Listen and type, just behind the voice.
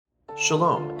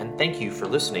Shalom, and thank you for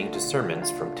listening to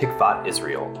sermons from Tikvat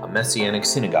Israel, a Messianic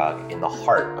synagogue in the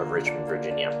heart of Richmond,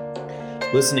 Virginia.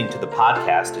 Listening to the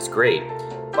podcast is great,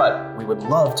 but we would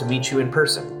love to meet you in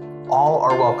person. All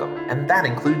are welcome, and that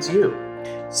includes you.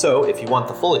 So if you want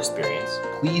the full experience,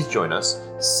 please join us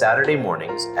Saturday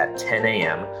mornings at 10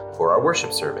 a.m. for our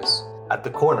worship service at the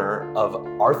corner of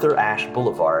Arthur Ashe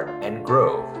Boulevard and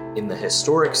Grove in the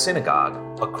historic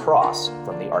synagogue across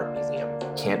from the Art Museum.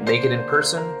 Can't make it in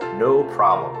person? No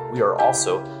problem. We are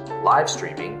also live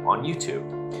streaming on YouTube.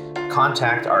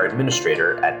 Contact our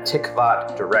administrator at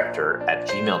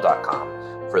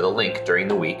tikvatdirector@gmail.com for the link during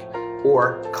the week,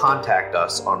 or contact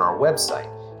us on our website,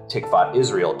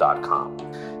 tikvatisrael.com.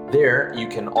 There, you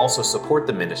can also support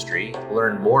the ministry,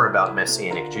 learn more about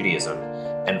Messianic Judaism,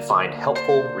 and find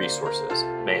helpful resources.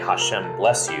 May Hashem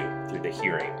bless you through the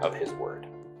hearing of His word.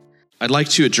 I'd like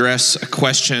to address a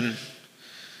question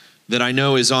that I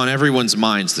know is on everyone's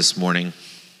minds this morning.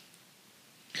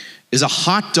 Is a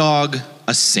hot dog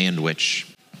a sandwich?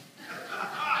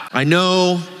 I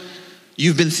know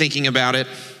you've been thinking about it.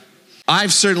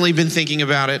 I've certainly been thinking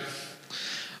about it.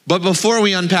 But before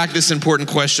we unpack this important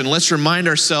question, let's remind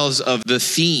ourselves of the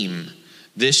theme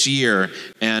this year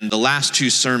and the last two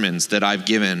sermons that I've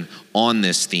given on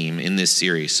this theme in this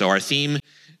series. So our theme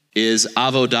is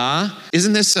AVODAH.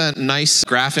 Isn't this a nice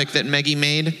graphic that Maggie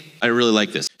made? I really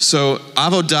like this. So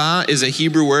AVODAH is a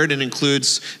Hebrew word and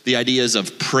includes the ideas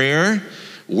of prayer,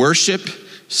 worship,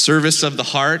 service of the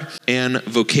heart, and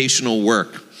vocational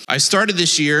work. I started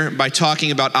this year by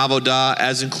talking about AVODAH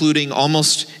as including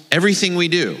almost everything we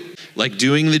do. Like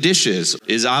doing the dishes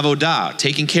is AVODAH.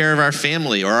 Taking care of our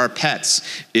family or our pets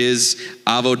is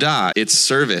AVODAH. It's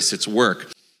service, it's work.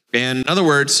 And in other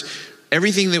words,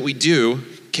 everything that we do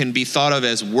can be thought of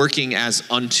as working as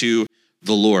unto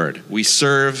the Lord. We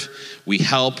serve, we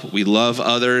help, we love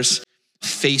others,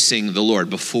 facing the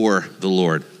Lord, before the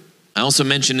Lord. I also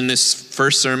mentioned in this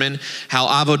first sermon how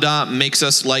AVODAH makes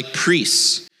us like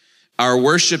priests. Our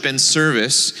worship and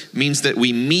service means that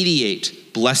we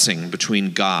mediate blessing between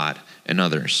God and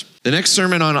others. The next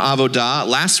sermon on AVODAH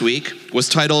last week was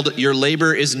titled, Your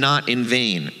Labor is Not in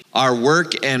Vain. Our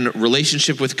work and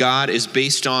relationship with God is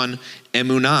based on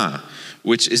emunah,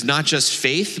 which is not just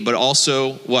faith, but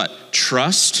also what?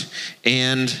 Trust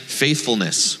and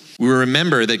faithfulness. We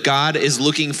remember that God is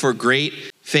looking for great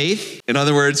faith. In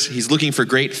other words, He's looking for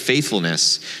great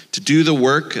faithfulness to do the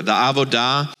work, the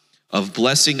AVODAH, of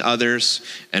blessing others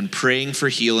and praying for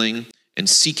healing and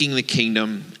seeking the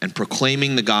kingdom and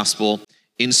proclaiming the gospel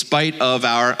in spite of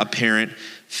our apparent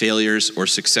failures or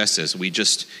successes. We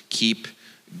just keep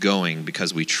going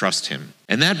because we trust Him.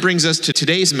 And that brings us to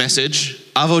today's message.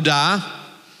 AVODAH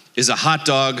is a hot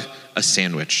dog, a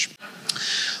sandwich.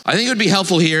 I think it would be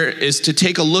helpful here is to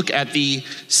take a look at the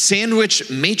sandwich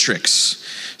matrix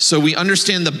so we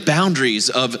understand the boundaries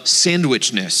of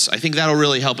sandwichness. I think that'll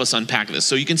really help us unpack this.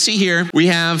 So you can see here we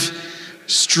have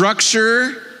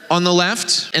structure on the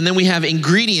left, and then we have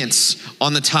ingredients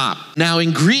on the top. Now,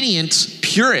 ingredient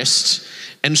purist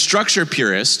and structure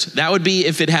purist, that would be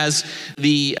if it has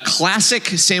the classic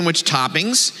sandwich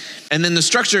toppings, and then the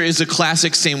structure is a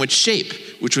classic sandwich shape,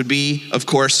 which would be, of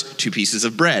course, 2 pieces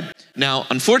of bread. Now,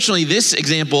 unfortunately, this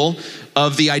example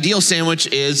of the ideal sandwich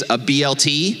is a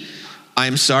BLT.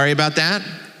 I'm sorry about that.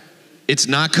 It's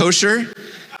not kosher.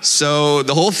 So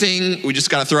the whole thing, we just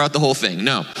got to throw out the whole thing.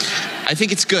 No, I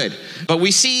think it's good. But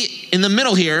we see in the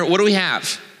middle here, what do we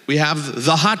have? We have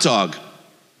the hot dog.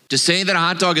 To say that a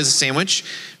hot dog is a sandwich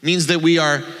means that we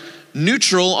are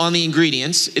neutral on the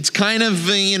ingredients. It's kind of,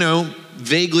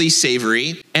 vaguely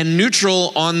savory, and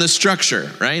neutral on the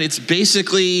structure, right? It's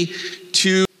basically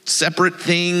 2 separate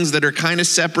things that are kind of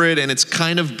separate, and it's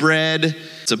kind of bread.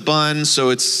 It's a bun,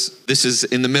 so this is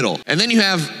in the middle. And then you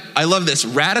have, I love this,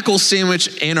 radical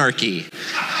sandwich anarchy.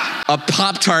 A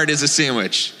Pop-Tart is a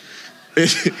sandwich.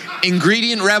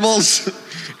 Ingredient rebels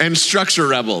and structure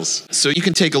rebels. So you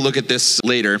can take a look at this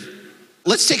later.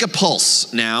 Let's take a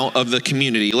pulse now of the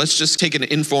community. Let's just take an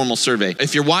informal survey.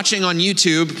 If you're watching on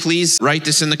YouTube, please write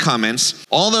this in the comments.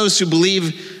 All those who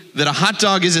believe that a hot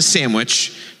dog is a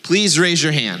sandwich, please raise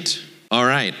your hand. All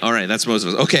right, that's most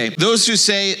of us. Okay, those who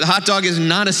say the hot dog is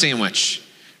not a sandwich,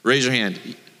 raise your hand.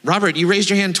 Robert, you raised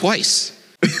your hand twice.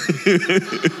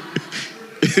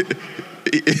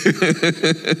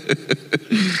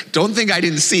 Don't think I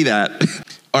didn't see that.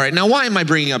 All right, now why am I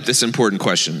bringing up this important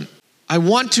question? I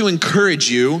want to encourage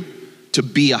you to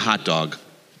be a hot dog.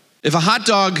 If a hot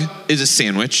dog is a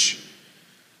sandwich,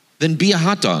 then be a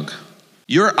hot dog.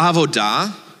 Your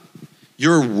AVODAH,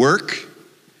 your work,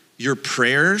 your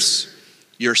prayers,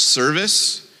 your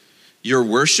service, your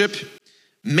worship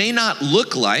may not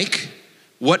look like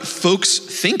what folks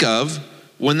think of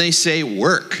when they say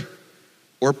work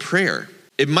or prayer.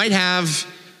 It might have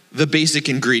the basic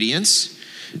ingredients,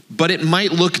 but it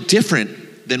might look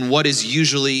different than what is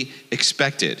usually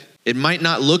expected. It might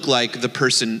not look like the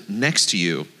person next to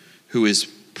you who is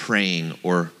praying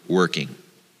or working.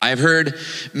 I've heard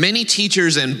many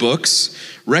teachers and books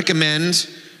recommend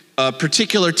a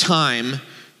particular time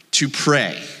to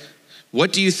pray.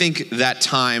 What do you think that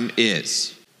time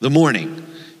is? The morning.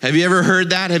 Have you ever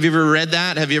heard that? Have you ever read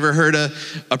that? Have you ever heard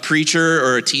a preacher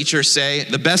or a teacher say,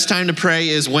 the best time to pray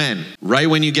is when? Right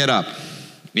when you get up.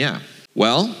 Yeah.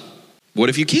 Well, what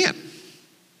if you can't?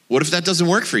 What if that doesn't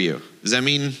work for you? Does that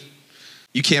mean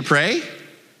you can't pray?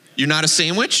 You're not a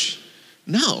sandwich?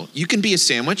 No, you can be a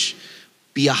sandwich.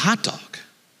 Be a hot dog.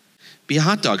 Be a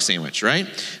hot dog sandwich, right?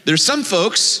 There's some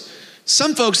folks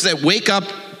that wake up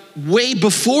way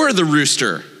before the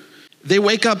rooster. They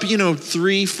wake up,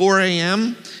 3, 4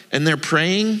 a.m. and they're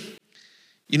praying.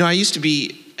 I used to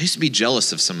be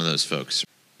jealous of some of those folks. It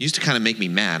used to kind of make me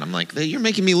mad. I'm like, you're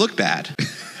making me look bad.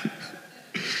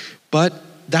 But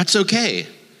that's okay.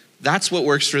 That's what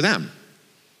works for them.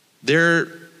 They're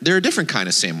a different kind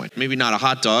of sandwich. Maybe not a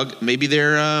hot dog. Maybe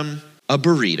they're a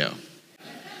burrito.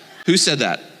 Who said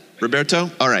that? Roberto?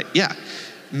 All right, yeah.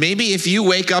 Maybe if you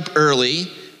wake up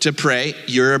early to pray,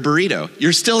 you're a burrito.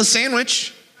 You're still a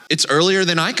sandwich. It's earlier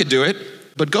than I could do it,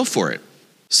 but go for it.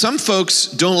 Some folks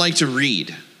don't like to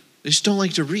read. They just don't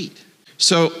like to read.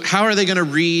 So how are they going to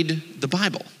read the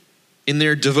Bible in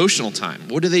their devotional time?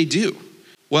 What do?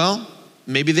 Well,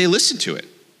 maybe they listen to it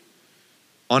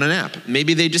on an app.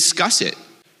 Maybe they discuss it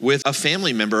with a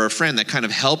family member or a friend that kind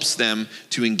of helps them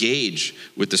to engage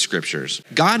with the scriptures.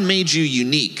 God made you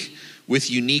unique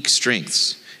with unique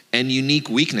strengths and unique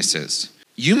weaknesses.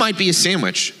 You might be a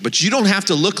sandwich, but you don't have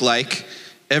to look like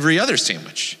every other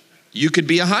sandwich. You could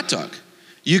be a hot dog.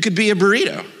 You could be a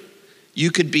burrito.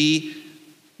 You could be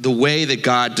the way that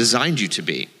God designed you to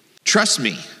be. Trust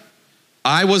me,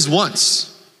 I was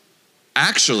once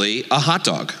actually a hot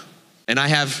dog, and I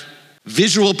have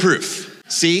visual proof.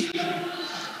 See?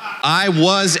 I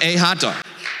was a hot dog.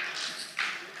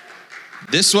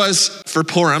 This was for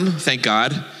Purim, thank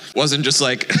God. Wasn't just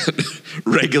like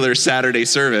regular Saturday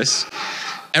service.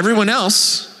 Everyone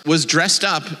else was dressed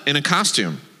up in a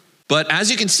costume. But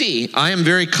as you can see, I am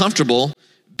very comfortable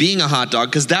being a hot dog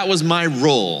because that was my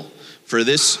role for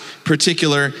this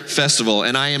particular festival,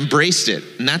 and I embraced it,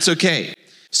 and that's okay.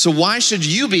 So why should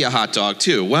you be a hot dog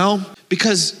too? Well,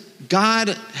 because God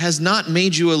has not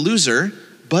made you a loser,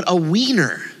 but a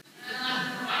wiener.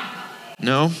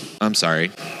 No, I'm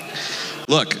sorry.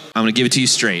 Look, I'm gonna give it to you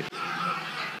straight.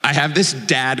 I have this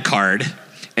dad card,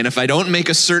 and if I don't make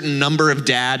a certain number of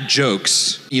dad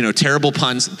jokes, terrible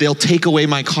puns, they'll take away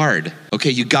my card. Okay,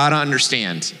 you gotta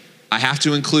understand. I have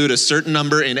to include a certain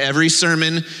number in every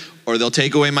sermon, or they'll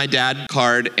take away my dad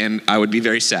card, and I would be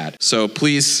very sad. So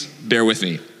please bear with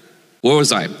me. Where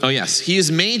was I? Oh yes, he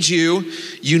has made you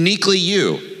uniquely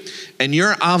you, and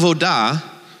your AVODAH,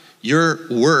 your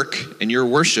work and your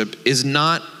worship is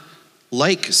not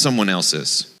like someone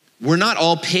else's. We're not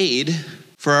all paid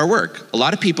for our work. A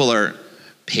lot of people are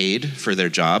paid for their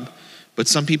job, but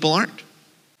some people aren't.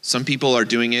 Some people are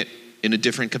doing it in a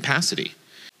different capacity.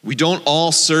 We don't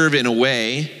all serve in a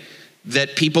way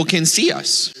that people can see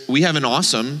us. We have an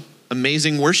awesome,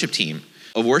 amazing worship team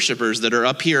of worshipers that are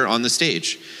up here on the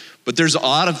stage. But there's a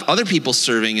lot of other people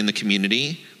serving in the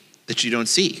community that you don't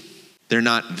see. They're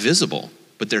not visible,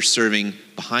 but they're serving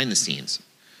behind the scenes.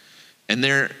 And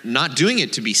they're not doing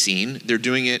it to be seen, they're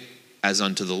doing it as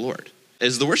unto the Lord.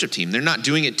 As the worship team, they're not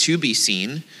doing it to be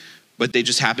seen, but they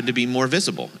just happen to be more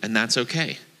visible, and that's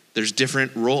okay. There's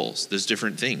different roles, there's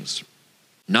different things.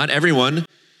 Not everyone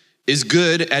is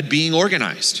good at being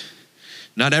organized.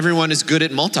 Not everyone is good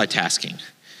at multitasking,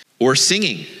 or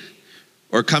singing,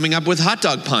 or coming up with hot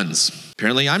dog puns.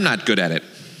 Apparently I'm not good at it.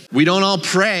 We don't all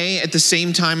pray at the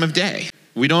same time of day.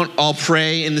 We don't all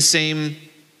pray in the same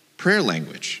prayer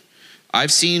language.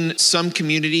 I've seen some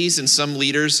communities and some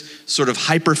leaders sort of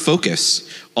hyper-focus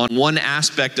on one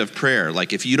aspect of prayer.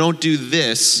 Like if you don't do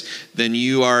this, then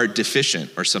you are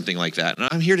deficient or something like that. And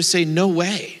I'm here to say, no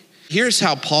way. Here's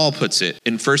how Paul puts it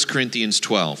in 1 Corinthians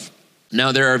 12.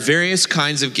 Now there are various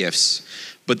kinds of gifts,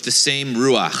 but the same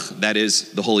Ruach, that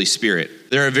is the Holy Spirit.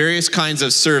 There are various kinds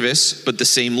of service, but the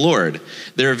same Lord.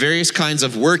 There are various kinds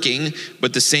of working,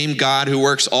 but the same God who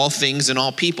works all things in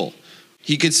all people.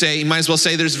 He might as well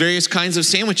say there's various kinds of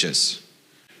sandwiches.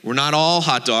 We're not all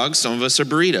hot dogs. Some of us are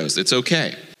burritos. It's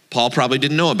okay. Paul probably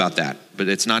didn't know about that, but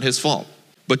it's not his fault.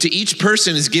 But to each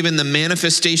person is given the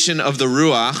manifestation of the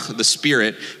Ruach, the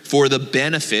Spirit, for the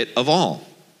benefit of all.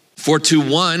 For to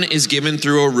one is given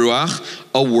through a ruach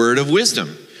a word of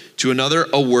wisdom, to another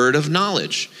a word of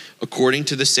knowledge, according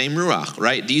to the same ruach,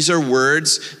 right? These are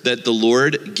words that the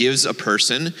Lord gives a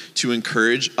person to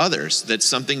encourage others. That's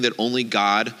something that only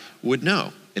God would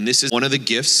know. And this is one of the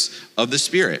gifts of the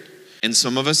Spirit. And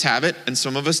some of us have it and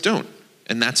some of us don't.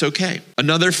 And that's okay.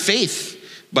 Another faith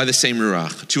by the same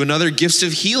ruach, to another gifts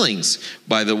of healings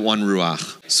by the one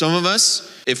ruach. Some of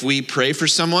us, if we pray for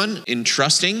someone in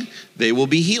trusting, they will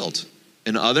be healed.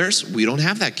 And others, we don't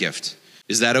have that gift.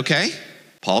 Is that okay?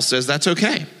 Paul says that's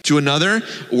okay. To another,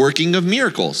 working of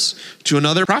miracles. To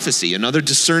another, prophecy. Another,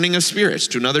 discerning of spirits.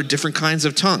 To another, different kinds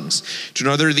of tongues. To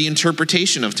another, the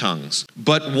interpretation of tongues.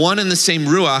 But one and the same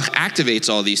ruach activates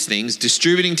all these things,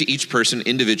 distributing to each person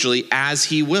individually as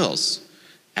he wills.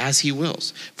 As he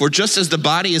wills. For just as the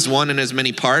body is one and has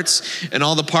many parts, and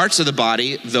all the parts of the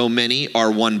body, though many, are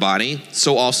one body,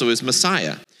 so also is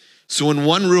Messiah. So in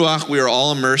one ruach we are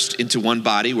all immersed into one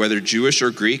body, whether Jewish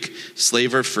or Greek,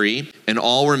 slave or free, and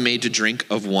all were made to drink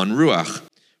of one ruach.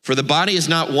 For the body is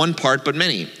not one part, but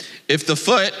many. If the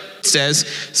foot says,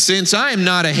 since I am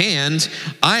not a hand,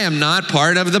 I am not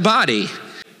part of the body,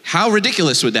 how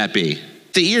ridiculous would that be?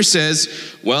 The ear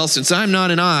says, well, since I'm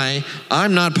not an eye,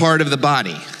 I'm not part of the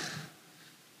body.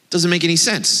 Doesn't make any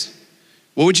sense.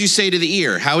 What would you say to the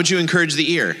ear? How would you encourage the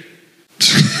ear?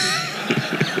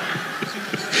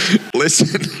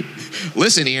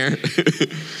 Listen, ear.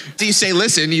 Do you say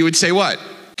listen, you would say what?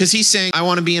 Because he's saying, I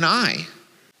want to be an eye.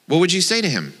 What would you say to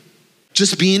him?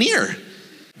 Just be an ear.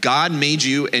 God made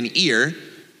you an ear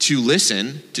to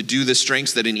listen, to do the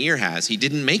strengths that an ear has. He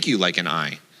didn't make you like an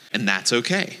eye, and that's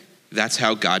okay. That's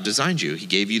how God designed you. He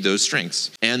gave you those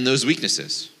strengths and those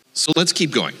weaknesses. So let's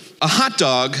keep going. A hot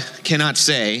dog cannot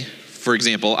say, for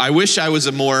example, I wish I was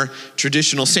a more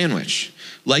traditional sandwich,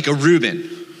 like a Reuben.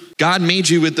 God made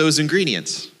you with those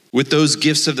ingredients, with those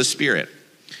gifts of the Spirit.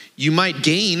 You might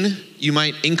gain, you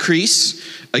might increase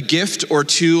a gift or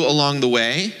two along the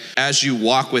way as you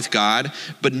walk with God,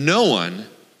 but no one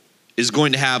is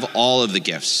going to have all of the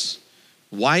gifts.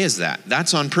 Why is that?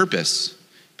 That's on purpose,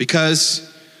 because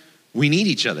we need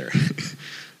each other.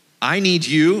 I need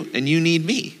you and you need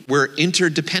me. We're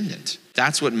interdependent.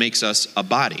 That's what makes us a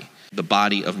body, the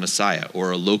body of Messiah,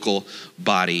 or a local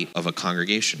body of a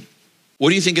congregation. What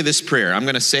do you think of this prayer? I'm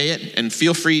going to say it, and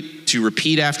feel free to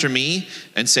repeat after me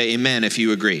and say amen if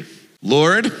you agree.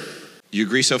 Lord, you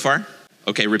agree so far?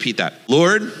 Okay, repeat that.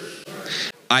 Lord,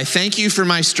 I thank you for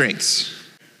my strengths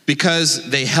because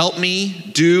they help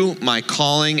me do my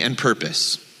calling and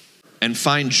purpose and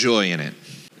find joy in it.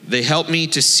 They help me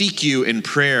to seek you in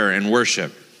prayer and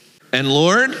worship. And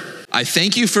Lord, I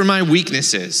thank you for my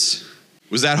weaknesses.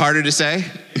 Was that harder to say?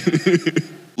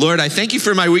 Lord, I thank you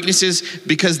for my weaknesses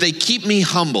because they keep me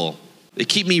humble. They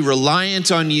keep me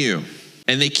reliant on you.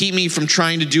 And they keep me from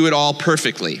trying to do it all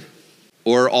perfectly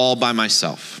or all by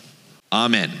myself.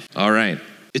 Amen. All right.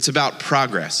 It's about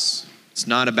progress. It's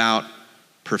not about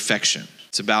perfection.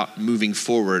 It's about moving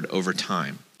forward over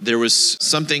time. There was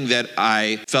something that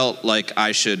I felt like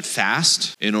I should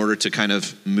fast in order to kind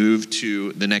of move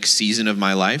to the next season of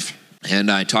my life. And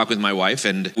I talked with my wife,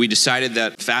 and we decided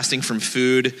that fasting from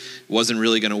food wasn't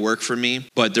really going to work for me.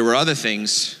 But there were other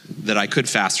things that I could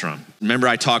fast from. Remember,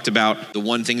 I talked about the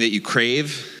one thing that you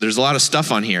crave? There's a lot of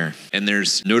stuff on here, and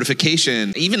there's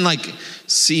notification, even like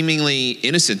seemingly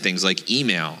innocent things like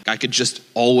email. I could just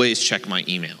always check my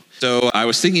email. So I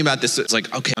was thinking about this. It's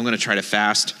like, okay, I'm going to try to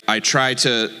fast. I try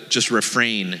to just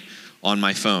refrain on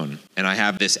my phone. And I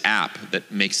have this app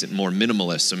that makes it more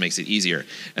minimalist, so it makes it easier.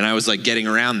 And I was like getting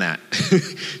around that.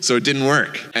 So it didn't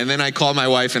work. And then I called my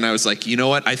wife and I was like, you know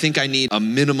what? I think I need a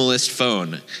minimalist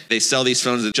phone. They sell these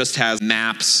phones that just has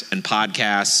maps and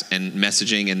podcasts and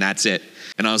messaging, and that's it.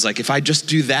 And I was like, if I just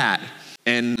do that.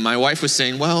 And my wife was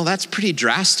saying, well, that's pretty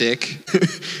drastic.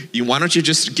 Why don't you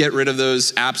just get rid of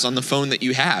those apps on the phone that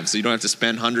you have so you don't have to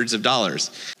spend hundreds of dollars?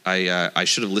 I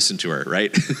should have listened to her,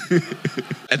 right?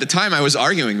 At the time, I was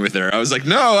arguing with her. I was like,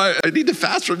 no, I need to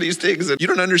fast from these things. You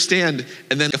don't understand.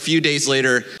 And then a few days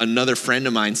later, another friend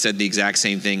of mine said the exact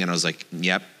same thing. And I was like,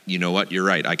 yep, you know what? You're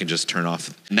right. I can just turn off.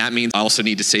 And that means I also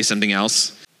need to say something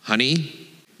else. Honey,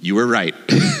 you were right.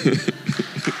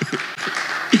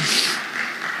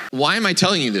 Why am I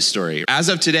telling you this story? As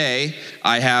of today,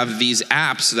 I have these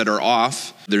apps that are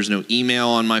off. There's no email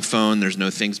on my phone. There's no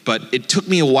things. But it took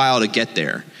me a while to get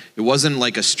there. It wasn't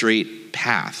like a straight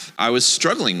path. I was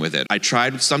struggling with it. I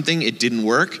tried something. It didn't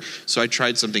work. So I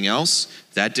tried something else.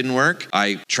 That didn't work.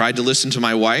 I tried to listen to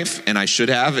my wife, and I should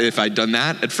have. If I'd done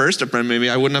that at first, maybe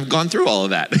I wouldn't have gone through all of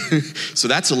that. So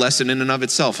that's a lesson in and of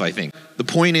itself, I think. The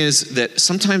point is that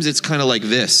sometimes it's kind of like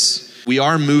this. we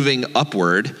are moving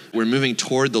upward. We're moving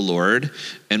toward the Lord,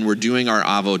 and we're doing our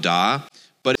AVODAH,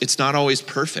 but it's not always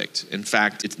perfect. In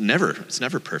fact, it's never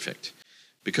perfect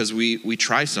because we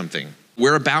try something.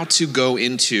 We're about to go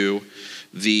into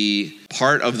the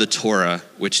part of the Torah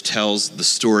which tells the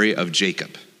story of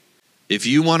Jacob. If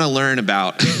you want to learn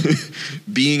about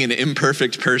being an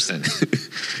imperfect person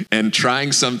and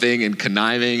trying something and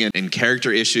conniving and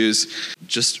character issues,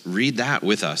 just read that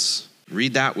with us.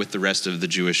 Read that with the rest of the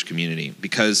Jewish community,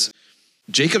 because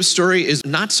Jacob's story is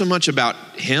not so much about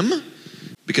him,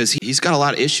 because he's got a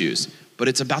lot of issues, but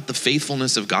it's about the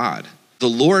faithfulness of God. The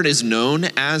Lord is known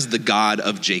as the God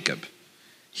of Jacob.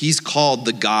 He's called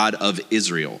the God of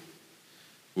Israel,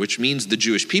 which means the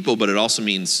Jewish people, but it also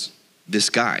means this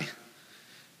guy.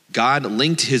 God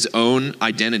linked his own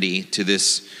identity to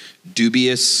this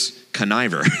dubious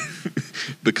conniver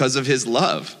because of his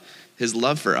love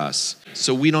for us.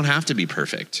 So we don't have to be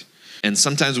perfect. And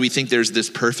sometimes we think there's this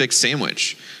perfect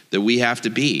sandwich that we have to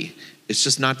be. It's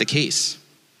just not the case.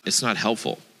 It's not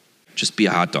helpful. Just be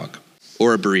a hot dog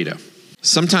or a burrito.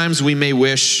 Sometimes we may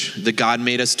wish that God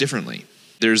made us differently.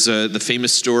 There's the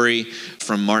famous story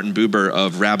from Martin Buber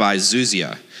of Rabbi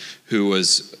Zuzia, who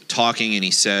was talking and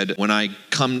he said, when I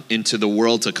come into the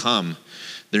world to come,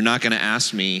 they're not going to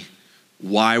ask me,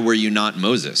 why were you not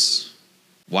Moses?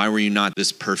 Why were you not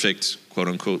this perfect, quote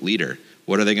unquote, leader?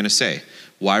 What are they going to say?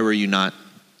 Why were you not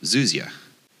Zuzia?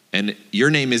 And your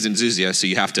name isn't Zuzia, so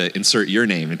you have to insert your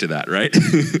name into that, right?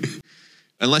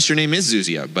 Unless your name is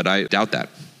Zuzia, but I doubt that.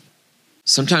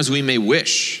 Sometimes we may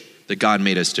wish that God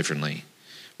made us differently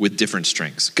with different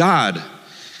strengths. God,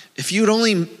 if you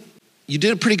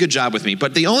did a pretty good job with me,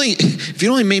 but if you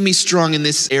only made me strong in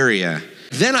this area,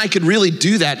 then I could really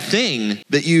do that thing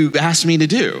that you asked me to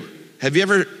do. Have you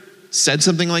ever said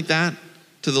something like that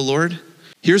to the Lord?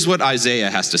 Here's what Isaiah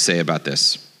has to say about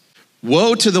this.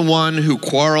 Woe to the one who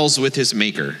quarrels with his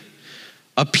maker,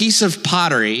 a piece of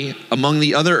pottery among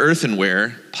the other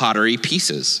earthenware pottery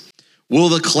pieces. Will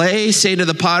the clay say to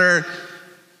the potter,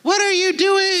 what are you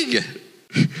doing?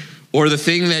 Or the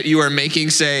thing that you are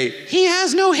making say, he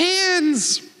has no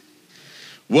hands.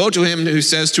 Woe to him who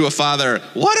says to a father,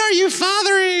 what are you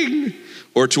fathering?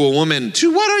 Or to a woman,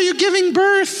 to what are you giving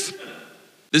birth?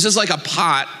 This is like a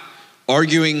pot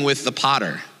arguing with the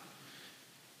potter.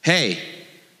 Hey,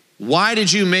 why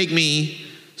did you make me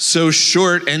so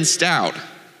short and stout?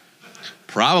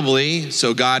 Probably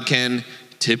so God can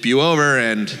tip you over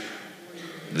and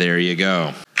there you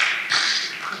go.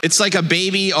 It's like a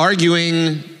baby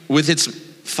arguing with its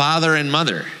father and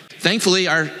mother. Thankfully,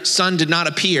 our son did not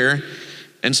appear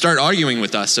and start arguing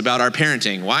with us about our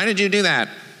parenting. Why did you do that?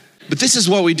 But this is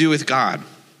what we do with God.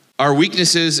 Our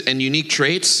weaknesses and unique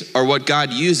traits are what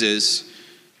God uses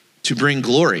to bring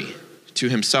glory to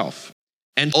himself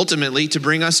and ultimately to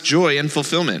bring us joy and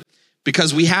fulfillment,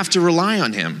 because we have to rely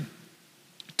on him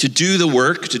to do the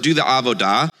work, to do the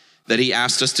AVODAH that he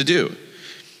asked us to do.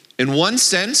 In one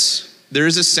sense, there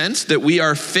is a sense that we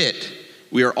are fit.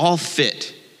 We are all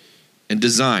fit and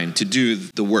designed to do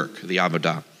the work, the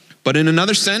AVODAH. But in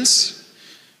another sense,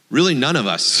 really none of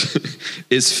us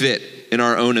is fit in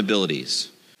our own abilities.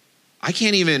 I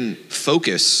can't even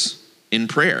focus in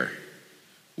prayer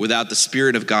without the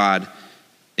Spirit of God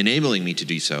enabling me to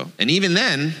do so. And even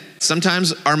then,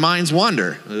 sometimes our minds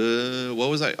wander. What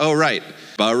was I? Oh, right.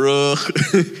 Baruch.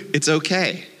 It's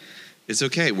okay. It's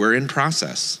okay. We're in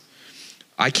process.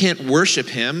 I can't worship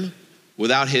him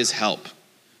without his help.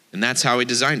 And that's how he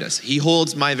designed us. He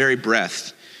holds my very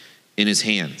breath in his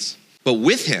hands. But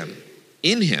with him,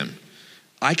 in him,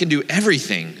 I can do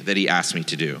everything that he asked me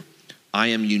to do. I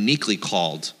am uniquely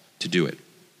called to do it.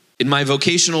 In my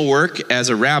vocational work as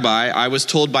a rabbi, I was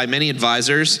told by many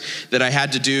advisors that I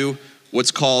had to do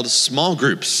what's called small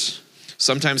groups,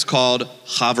 sometimes called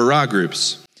Havurah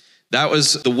groups. That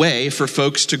was the way for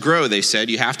folks to grow, they said.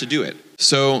 You have to do it.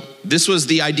 So this was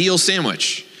the ideal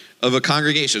sandwich of a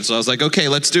congregation. So I was like, okay,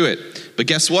 let's do it. But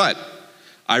guess what?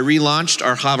 I relaunched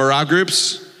our Havurah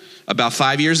groups about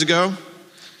 5 years ago,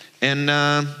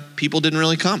 and people didn't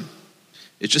really come.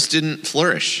 It just didn't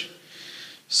flourish.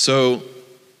 So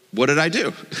what did I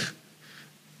do?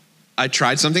 I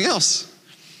tried something else.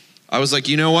 I was like,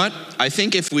 you know what? I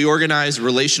think if we organize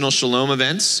relational shalom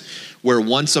events where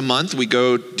once a month we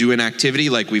go do an activity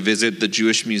like we visit the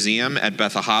Jewish Museum at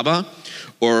Beth Ahaba,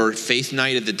 or faith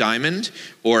night at the Diamond,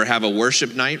 or have a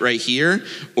worship night right here,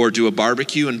 or do a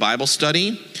barbecue and Bible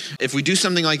study. If we do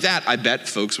something like that, I bet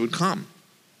folks would come.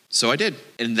 So I did.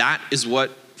 And that is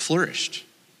what flourished.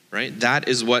 right? That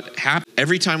is what happens.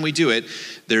 Every time we do it,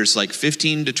 there's like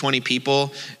 15 to 20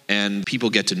 people, and people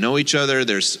get to know each other.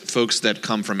 There's folks that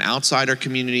come from outside our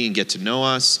community and get to know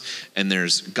us, and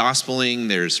there's gospeling,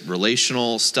 there's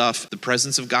relational stuff. The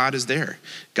presence of God is there.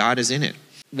 God is in it.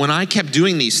 When I kept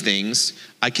doing these things,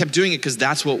 I kept doing it because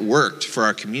that's what worked for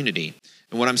our community.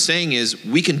 And what I'm saying is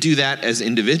we can do that as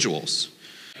individuals.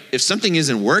 If something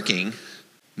isn't working,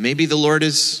 maybe the Lord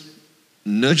is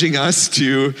nudging us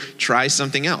to try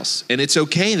something else. And it's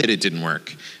okay that it didn't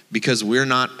work because we're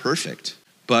not perfect,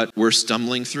 but we're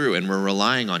stumbling through and we're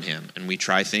relying on him. And we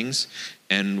try things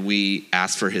and we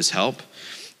ask for his help.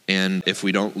 And if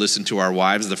we don't listen to our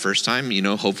wives the first time,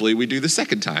 hopefully we do the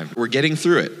second time. We're getting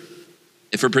through it.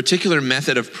 If a particular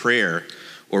method of prayer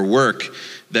or work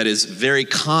that is very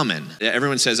common,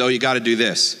 everyone says, oh, you got to do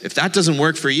this. If that doesn't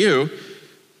work for you,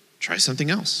 try something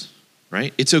else,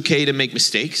 right? It's okay to make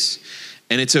mistakes,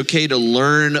 and it's okay to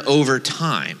learn over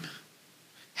time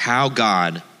how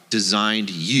God designed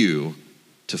you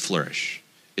to flourish.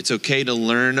 It's okay to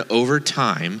learn over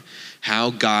time how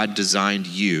God designed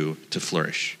you to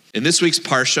flourish. In this week's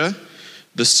Parsha,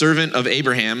 the servant of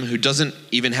Abraham, who doesn't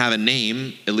even have a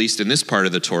name, at least in this part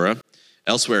of the Torah,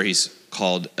 elsewhere he's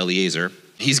called Eliezer,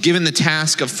 he's given the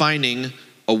task of finding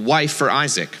a wife for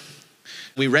Isaac.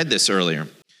 We read this earlier.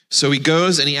 So he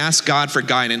goes and he asks God for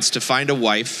guidance to find a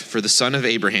wife for the son of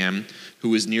Abraham who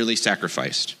was nearly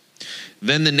sacrificed.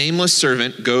 Then the nameless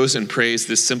servant goes and prays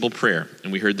this simple prayer,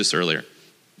 and we heard this earlier.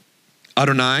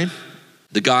 Adonai,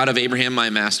 the God of Abraham my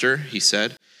master, he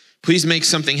said, please make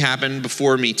something happen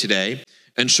before me today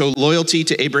and show loyalty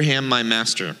to Abraham my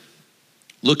master.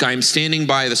 Look, I am standing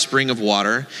by the spring of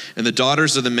water, and the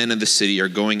daughters of the men of the city are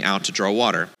going out to draw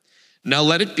water. Now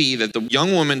let it be that the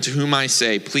young woman to whom I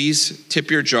say, please tip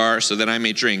your jar so that I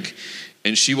may drink,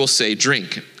 and she will say,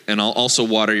 drink, and I'll also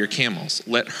water your camels.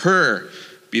 Let her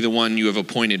be the one you have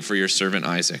appointed for your servant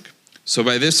Isaac. So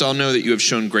by this I'll know that you have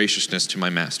shown graciousness to my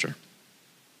master.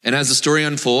 And as the story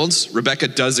unfolds, Rebekah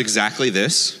does exactly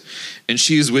this, and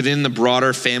she is within the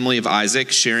broader family of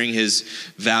Isaac, sharing his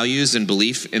values and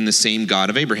belief in the same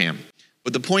God of Abraham.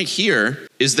 But the point here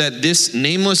is that this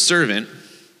nameless servant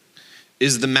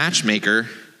is the matchmaker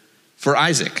for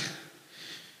Isaac,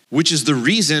 which is the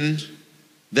reason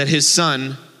that his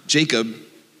son, Jacob,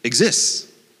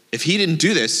 exists. If he didn't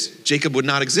do this, Jacob would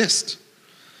not exist.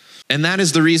 And that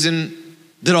is the reason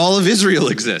that all of Israel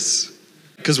exists,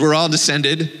 because we're all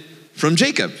descended from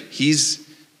Jacob. He's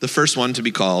the first one to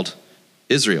be called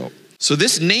Israel. So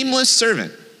this nameless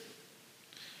servant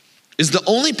is the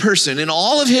only person in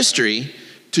all of history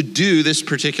to do this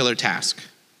particular task.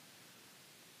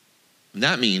 And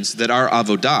that means that our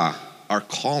AVODAH, our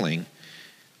calling,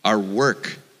 our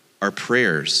work, our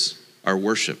prayers, our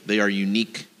worship, they are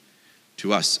unique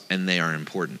to us and they are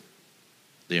important.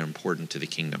 They are important to the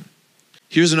kingdom.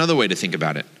 Here's another way to think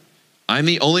about it. I'm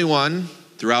the only one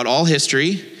throughout all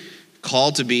history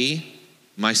called to be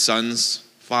my son's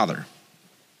father.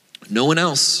 No one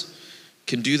else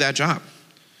can do that job.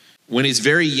 When he's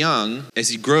very young, as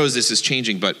he grows, this is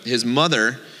changing, but his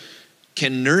mother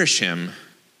can nourish him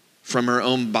from her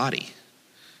own body.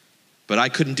 But I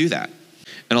couldn't do that.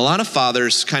 And a lot of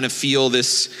fathers kind of feel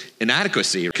this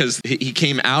inadequacy because he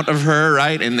came out of her,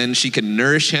 right? And then she could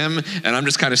nourish him. And I'm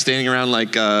just kind of standing around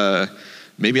like,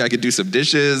 maybe I could do some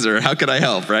dishes, or how could I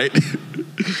help, right?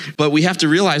 But we have to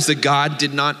realize that God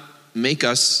did not make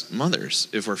us mothers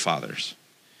if we're fathers.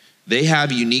 They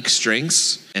have unique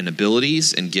strengths and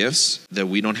abilities and gifts that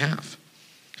we don't have.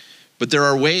 But there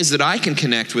are ways that I can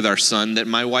connect with our son that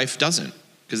my wife doesn't,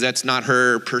 because that's not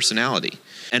her personality,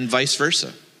 and vice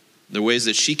versa. There are ways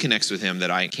that she connects with him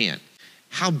that I can't.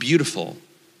 How beautiful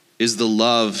is the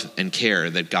love and care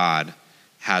that God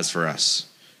has for us,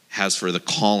 has for the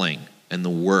calling and the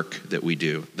work that we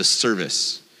do, the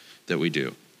service that we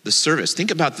do. The service,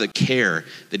 think about the care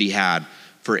that he had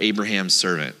for Abraham's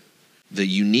servant, the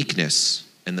uniqueness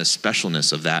and the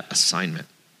specialness of that assignment.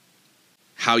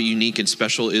 How unique and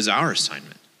special is our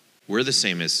assignment? We're the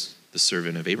same as the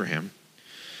servant of Abraham.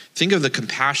 Think of the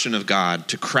compassion of God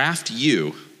to craft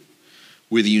you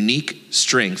with unique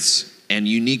strengths and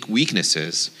unique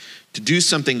weaknesses to do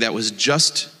something that was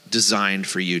just designed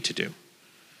for you to do.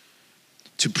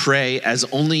 To pray as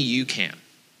only you can.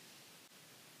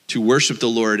 To worship the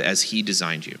Lord as he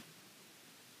designed you.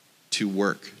 To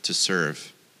work, to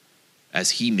serve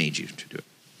as he made you to do it.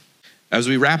 As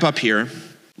we wrap up here,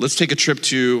 let's take a trip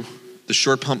to the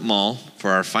Short Pump Mall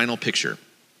for our final picture.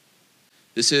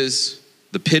 This is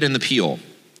the Pit and the Peel.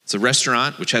 It's a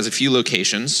restaurant which has a few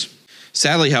locations.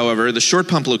 Sadly, however, the Short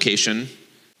Pump location,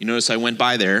 you notice I went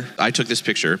by there, I took this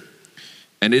picture,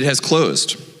 and it has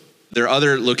closed. There are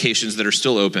other locations that are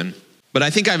still open, but I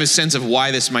think I have a sense of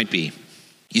why this might be.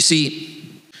 You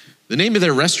see, the name of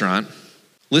their restaurant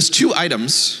lists 2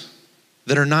 items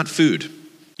that are not food.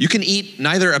 You can eat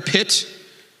neither a pit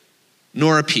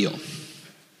nor a peel.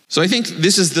 So I think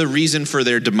this is the reason for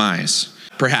their demise,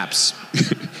 perhaps,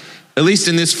 at least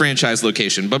in this franchise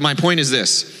location. But my point is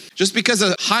this: just because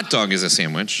a hot dog is a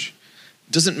sandwich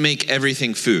doesn't make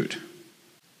everything food.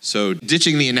 So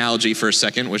ditching the analogy for a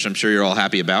second, which I'm sure you're all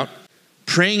happy about,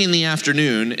 praying in the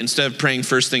afternoon instead of praying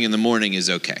first thing in the morning is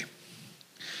okay.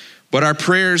 But our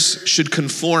prayers should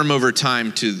conform over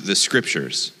time to the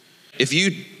scriptures. If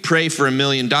you pray for $1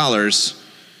 million,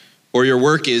 or your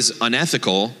work is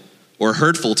unethical or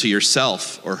hurtful to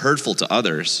yourself or hurtful to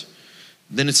others,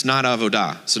 then it's not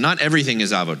AVODAH. So not everything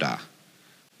is AVODAH.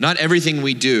 Not everything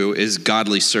we do is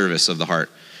godly service of the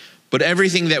heart. But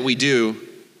everything that we do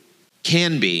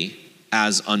can be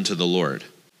as unto the Lord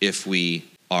if we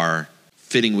are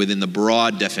fitting within the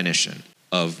broad definition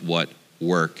of what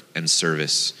work and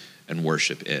service and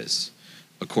worship is,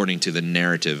 according to the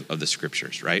narrative of the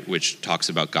scriptures, right? Which talks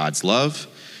about God's love,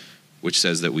 which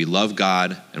says that we love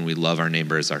God and we love our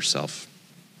neighbor as ourselves.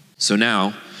 So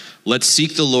now, let's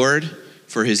seek the Lord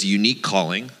for his unique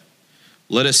calling.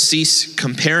 Let us cease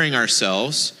comparing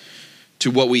ourselves to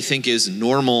what we think is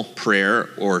normal prayer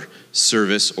or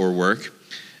service or work.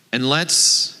 And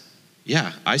let's be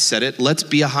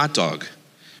a hot dog.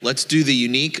 Let's do the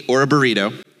unique, or a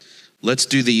burrito. Let's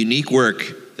do the unique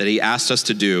work that he asked us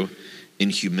to do in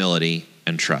humility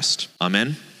and trust.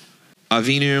 Amen.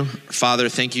 Avinu, Father,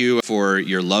 thank you for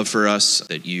your love for us,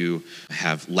 that you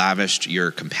have lavished your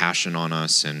compassion on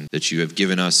us, and that you have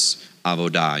given us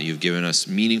AVODAH. You've given us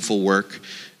meaningful work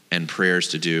and prayers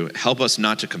to do. Help us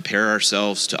not to compare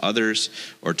ourselves to others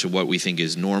or to what we think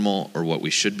is normal or what we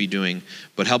should be doing,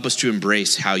 but help us to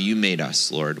embrace how you made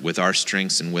us, Lord, with our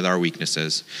strengths and with our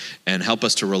weaknesses, and help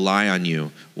us to rely on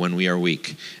you when we are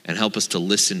weak, and help us to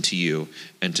listen to you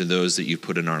and to those that you've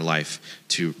put in our life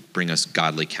to bring us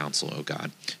godly counsel, oh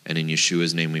God. And in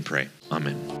Yeshua's name we pray.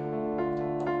 Amen.